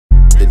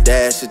The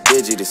dash is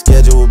digi, the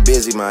schedule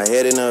busy. My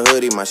head in a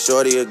hoodie, my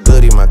shorty a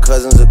goodie. My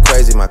cousins are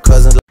crazy, my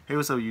cousins. Hey,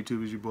 what's up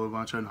YouTube, it's your boy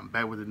Voncho, and I'm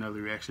back with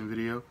another reaction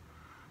video.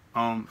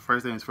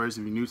 First things first,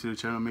 if you're new to the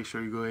channel, make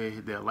sure you go ahead and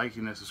hit that like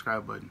and that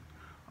subscribe button.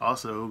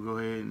 Also, go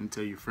ahead and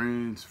tell your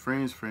friends to go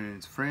ahead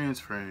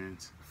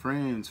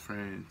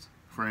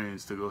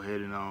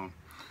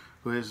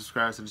and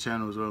subscribe to the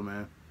channel as well,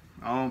 man.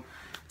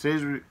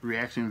 Today's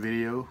reaction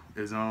video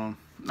is not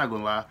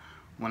gonna lie,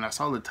 when I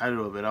saw the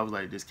title of it, I was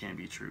like, this can't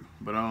be true.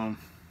 But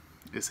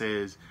it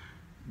says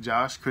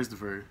Josh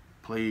Christopher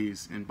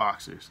plays in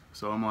Boxers,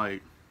 so I'm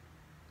like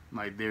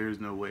there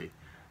is no way.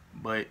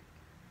 But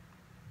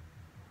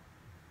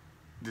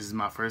this is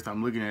my first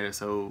time looking at it,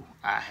 so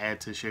I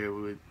had to share it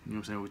with, you know what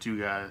I'm saying, with you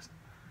guys.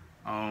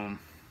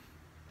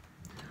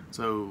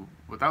 So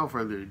without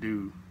further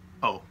ado,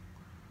 but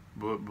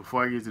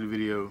before I get to the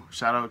video,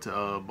 shout out to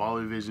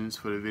Baller Visions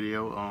for the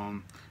video.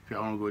 If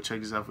y'all want to go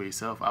check this out for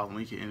yourself, I'll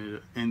link it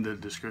in the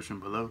description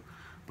below.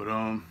 But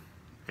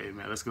hey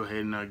man, let's go ahead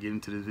and get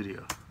into this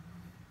video.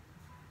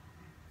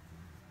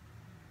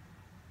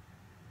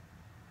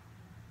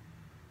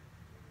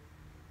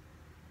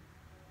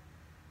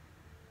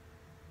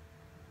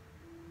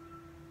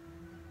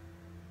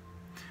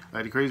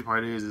 Like, the crazy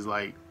part is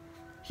like,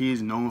 he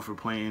is known for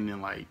playing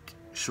in like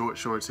short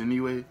shorts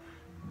anyway,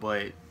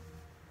 but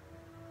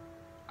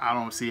I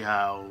don't see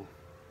how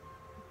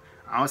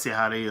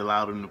they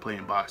allowed him to play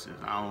in boxers.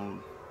 I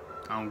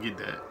don't get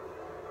that.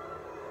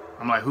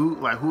 I'm like, who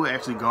would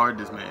actually guard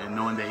this man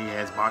knowing that he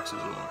has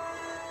boxers on?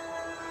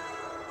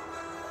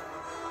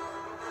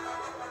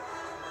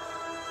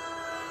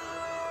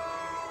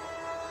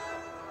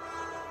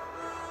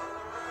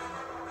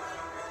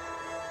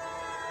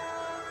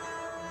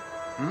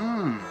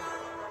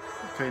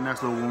 Okay,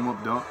 nice little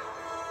warm-up dunk.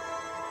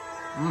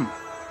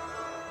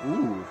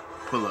 Ooh,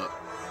 pull up.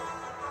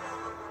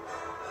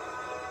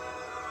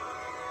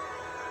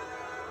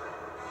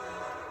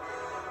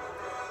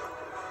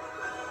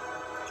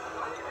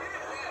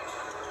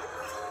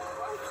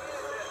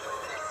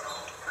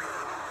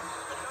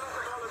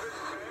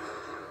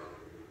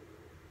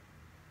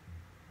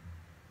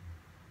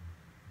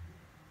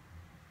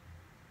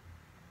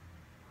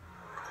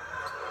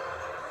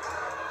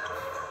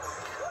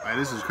 Like,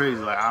 this is crazy.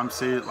 Like, I'm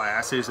serious. Like,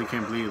 I seriously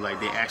can't believe like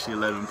they actually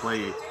let him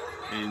play.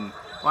 And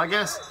well, I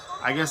guess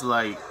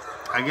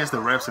the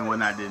refs and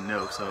whatnot didn't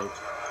know. So,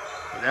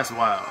 but that's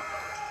wild.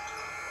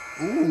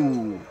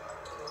 Ooh,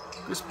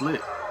 good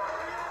split.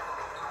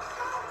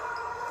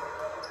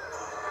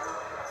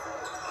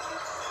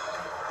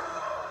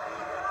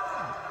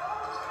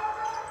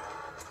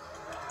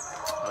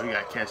 Oh, you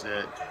gotta catch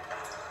that.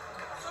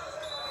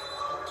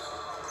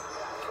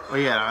 Oh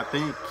yeah, I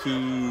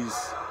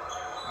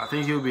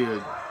think he'll be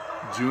a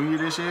junior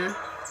this year.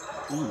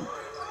 Ooh.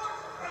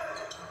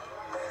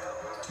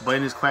 But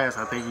in his class,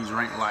 I think he's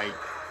ranked like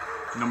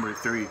number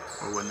 3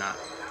 or whatnot.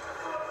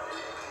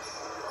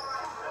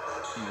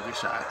 Good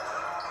shot.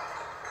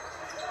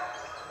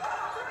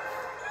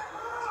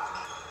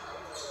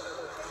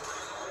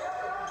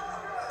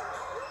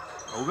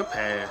 Oh, good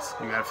pass.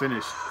 You gotta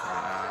finish.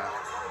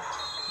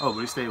 Oh,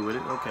 but he stayed with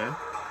it. Okay.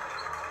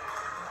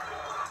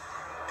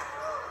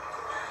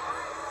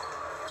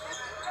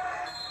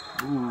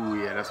 Ooh,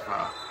 yeah, that's a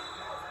foul.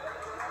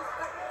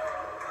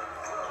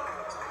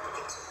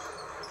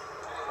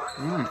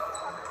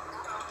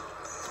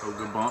 Oh,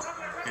 good bump.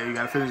 Yeah, you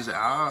gotta finish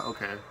that.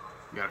 Okay.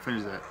 You gotta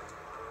finish that.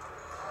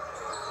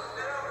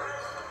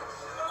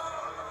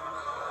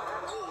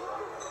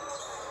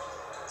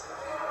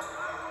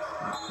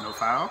 No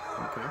foul?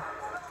 Okay.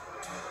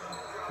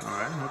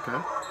 Alright, okay.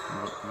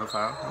 No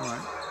foul.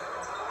 Alright.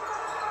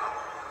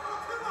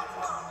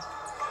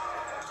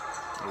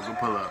 Oh, good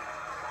pull up.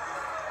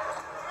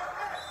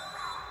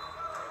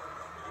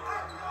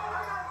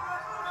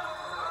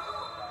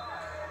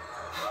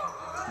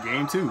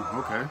 Game 2,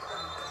 okay.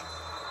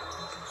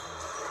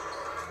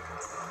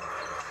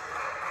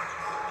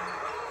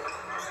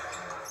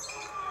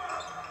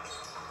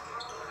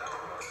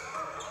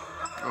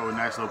 Oh,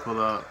 nice little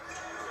pull up.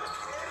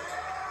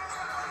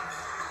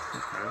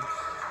 Okay.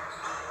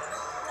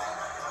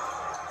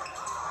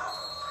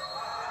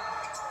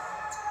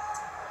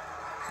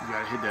 You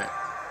gotta hit that.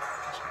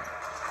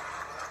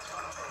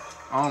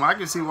 I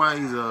can see why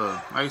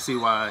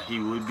he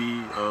would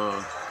be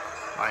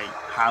like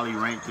highly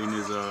ranked in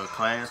his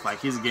class.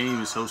 Like, his game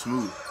is so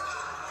smooth.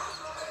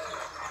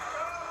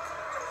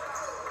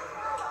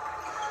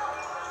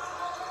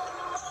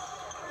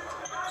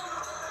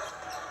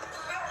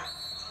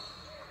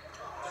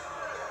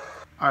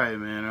 Alright,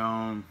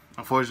 man,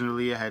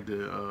 unfortunately I had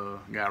to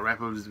gotta wrap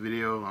up this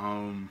video. I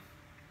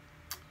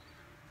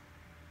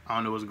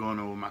don't know what's going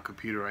on with my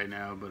computer right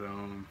now, but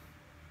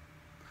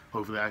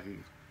hopefully I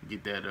can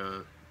get that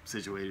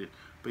situated.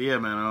 But yeah,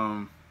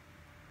 man,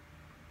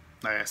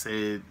 like I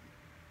said,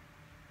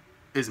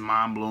 it's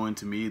mind-blowing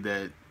to me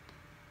that,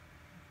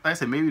 like I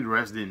said, maybe the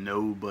refs didn't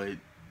know, but like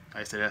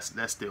I said,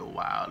 that's still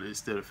wild. It's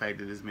still the fact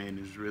that this man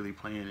is really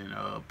playing in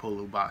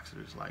Polo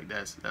Boxers. Like,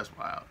 that's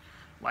wild.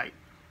 Like,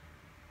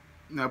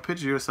 Now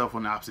picture yourself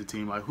on the opposite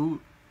team. Like who's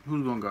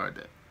gonna guard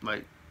that?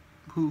 Like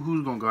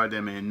who's gonna guard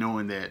that man,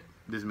 knowing that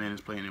this man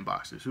is playing in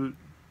boxers? Who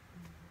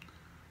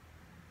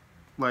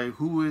would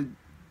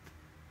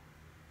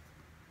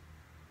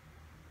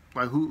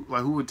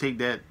take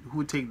that? Who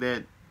would take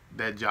that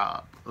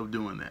job of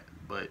doing that?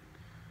 But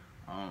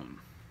I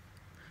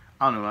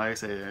don't know. Like I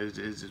said,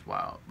 it's just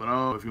wild.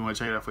 But if you want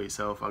to check it out for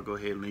yourself, I'll go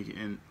ahead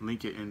and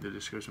link it in the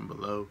description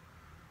below.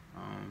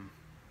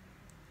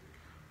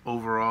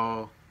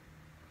 Overall,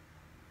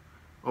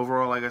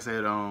 like I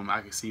said,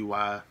 I can see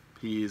why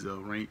he is a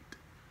ranked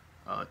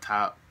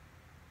top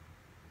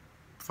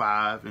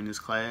 5 in his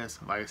class.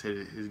 Like I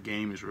said, his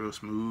game is real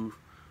smooth.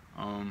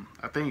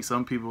 I think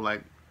some people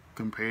like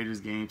compared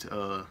his game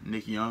to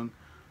Nick Young.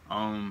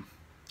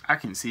 I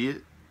can see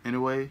it in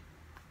a way.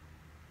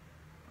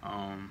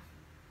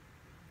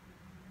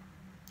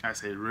 I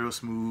said real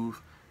smooth,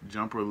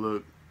 jumper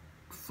look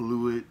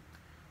fluid.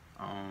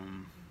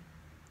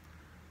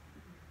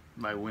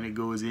 Like when it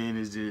goes in,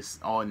 it's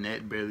just all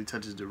net, barely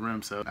touches the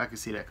rim. So I can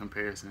see that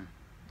comparison.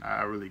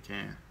 I really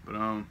can. But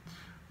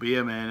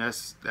yeah, man,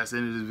 that's the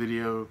end of this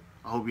video.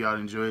 I hope y'all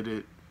enjoyed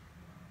it.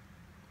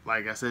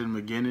 Like I said in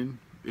the beginning,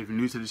 if you're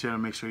new to the channel,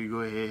 make sure you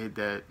go ahead and hit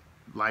that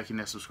like and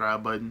that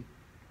subscribe button.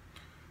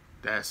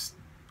 That's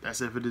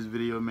it for this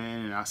video,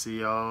 man, and I'll see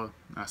y'all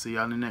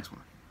in the next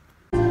one.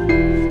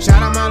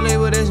 Shout out my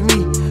label, that's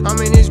me. I'm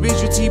in this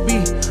bitch with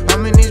TB.